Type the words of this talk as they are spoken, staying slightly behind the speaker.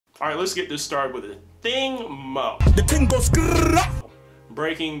All right, let's get this started with Athing Mu. The thing goes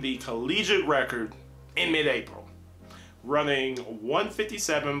breaking the collegiate record in mid-April, running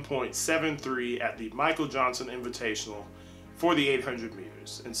 157.73 at the Michael Johnson Invitational for the 800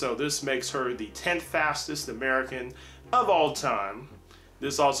 meters. And so this makes her the 10th fastest American of all time.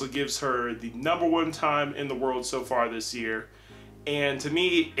 This also gives her the #1 time in the world so far this year. And to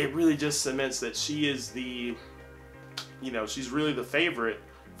me, it really just cements that she is the, she's really the favorite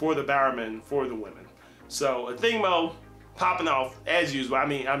for the Bowerman for the women. So Athing Mu popping off as usual. I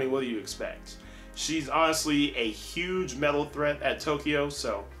mean, what do you expect? She's honestly a huge medal threat at Tokyo,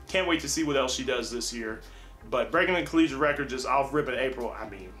 so can't wait to see what else she does this year. But breaking the collegiate record just off rip in April, I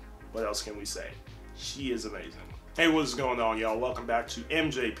mean, what else can we say? She is amazing. Hey, what's going on, y'all? Welcome back to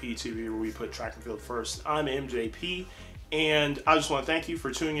MJPTV, where we put track and field first. I'm MJP, and I just want to thank you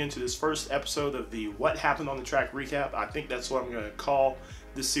for tuning in to this first episode of the What Happened on the Track recap. I think that's what I'm going to call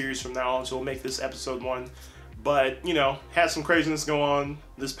this series from now on, so we'll make this episode 1. But, had some craziness go on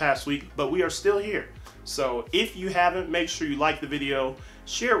this past week, but we are still here. So if you haven't, make sure you like the video,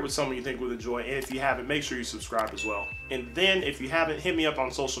 share it with someone you think would enjoy, and if you haven't, make sure you subscribe as well. And then if you haven't, hit me up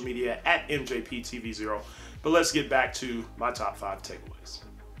on social media at MJPTV0. But let's get back to my top 5 takeaways.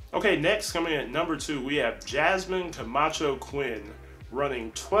 Okay, next, coming in at number 2, we have Jasmine Camacho-Quinn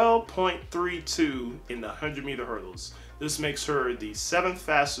running 12.32 in the 100-meter hurdles. This makes her the 7th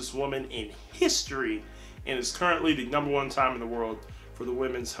fastest woman in history and is currently the #1 time in the world for the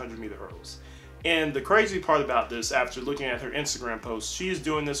women's 100-meter hurdles. And the crazy part about this, after looking at her Instagram post, she is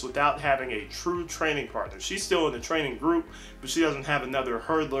doing this without having a true training partner. She's still in the training group, but she doesn't have another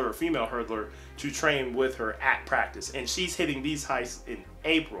hurdler or female hurdler to train with her at practice. And she's hitting these heights in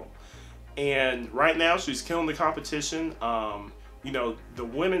April. And right now, she's killing the competition. The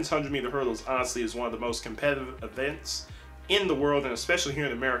women's 100-meter hurdles, honestly, is one of the most competitive events in the world, and especially here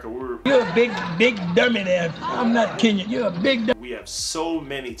in America. You're a big dummy there. I'm not kidding. You're a big dummy. We have so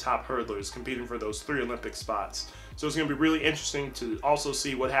many top hurdlers competing for those 3 Olympic spots. So it's going to be really interesting to also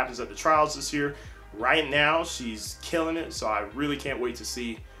see what happens at the trials this year. Right now, she's killing it, so I really can't wait to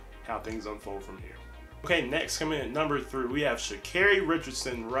see how things unfold from here. Okay, next, coming in at number 3, we have Sha'carri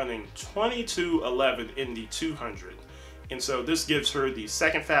Richardson running 22:11 in the 200. And so this gives her the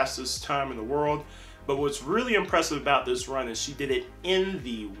 2nd fastest time in the world. But what's really impressive about this run is she did it in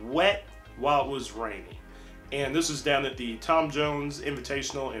the wet while it was raining. And this was down at the Tom Jones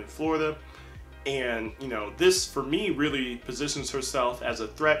Invitational in Florida. And, this for me really positions herself as a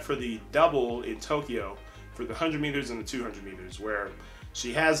threat for the double in Tokyo for the 100 meters and the 200 meters, where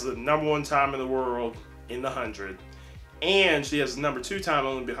she has the #1 time in the world in the 100. And she has the #2 time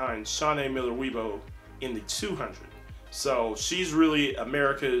only behind Sha'carri Miller-Weibo in the 200. So she's really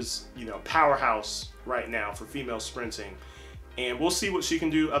America's, powerhouse right now for female sprinting. And we'll see what she can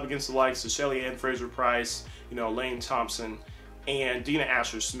do up against the likes of Shelly Ann Fraser-Price, Lane Thompson, and Dina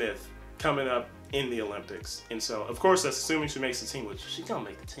Asher-Smith coming up in the Olympics. And so, of course, that's assuming she makes the team, which she's gonna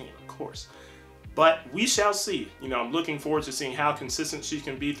make the team, of course. But we shall see. I'm looking forward to seeing how consistent she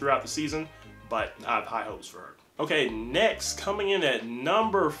can be throughout the season, but I have high hopes for her. Okay, next, coming in at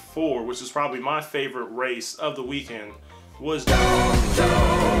number 4, which is probably my favorite race of the weekend, was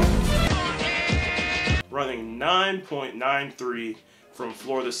running 9.93 from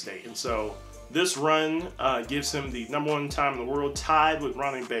Florida State. And so this run gives him the #1 time in the world, tied with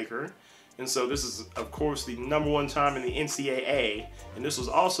Ronnie Baker. And so this is, of course, the #1 time in the NCAA. And this was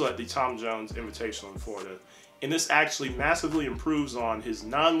also at the Tom Jones Invitational in Florida. And this actually massively improves on his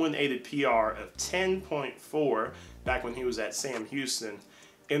non-wind aided PR of 10.4 back when he was at Sam Houston.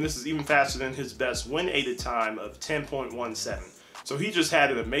 And this is even faster than his best wind aided time of 10.17. So he just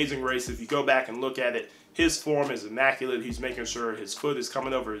had an amazing race. If you go back and look at it, his form is immaculate. He's making sure his foot is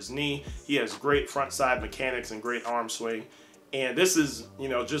coming over his knee. He has great front side mechanics and great arm swing. And this is,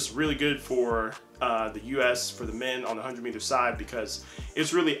 just really good for the U.S. for the men on the 100-meter side, because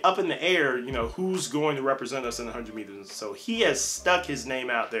it's really up in the air, who's going to represent us in the 100 meters. So he has stuck his name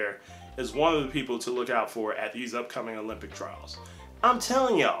out there as one of the people to look out for at these upcoming Olympic trials. I'm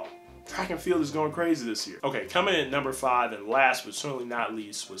telling y'all, track and field is going crazy this year. Okay, coming in at number 5, and last but certainly not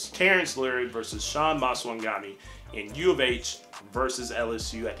least, was Terrance Laird versus Sean Maswangami in U of H versus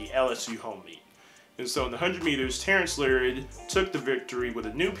LSU at the LSU home meet. And so in the 100 meters, Terrance Laird took the victory with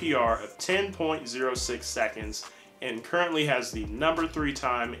a new PR of 10.06 seconds and currently has the #3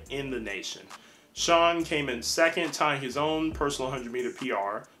 time in the nation. Sean came in 2nd, tying his own personal 100-meter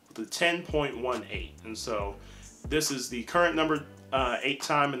PR with a 10.18. And so this is the current #8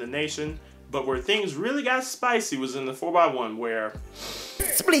 time in the nation. But where things really got spicy was in the 4x1, where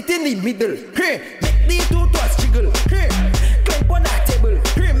split in the middle. These two toss jiggle. Climb on that table.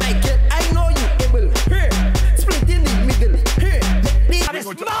 Make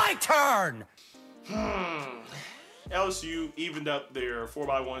darn. LSU evened up their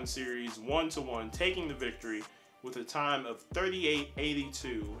 4x1 series 1-1, taking the victory with a time of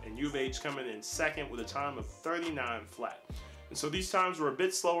 38.82, and U of H coming in second with a time of 39 flat. And so these times were a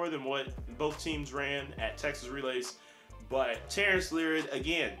bit slower than what both teams ran at Texas Relays, but Terrance Laird,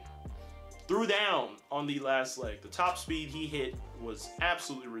 again, threw down on the last leg. The top speed he hit was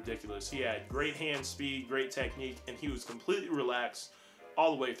absolutely ridiculous. He had great hand speed, great technique, and he was completely relaxed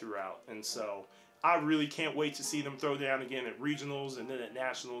all the way throughout. And so I really can't wait to see them throw down again at regionals and then at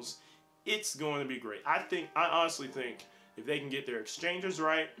nationals. It's going to be great. I honestly think if they can get their exchanges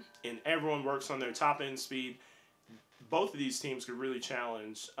right and everyone works on their top end speed, both of these teams could really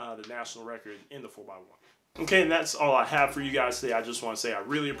challenge the national record in the 4x1. Okay, and that's all I have for you guys today. I just want to say I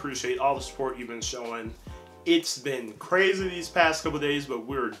really appreciate all the support you've been showing. It's been crazy these past couple days, but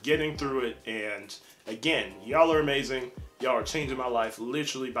we're getting through it. And again, y'all are amazing. Y'all are changing my life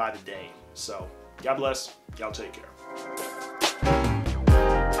literally by the day. So God bless. Y'all take care.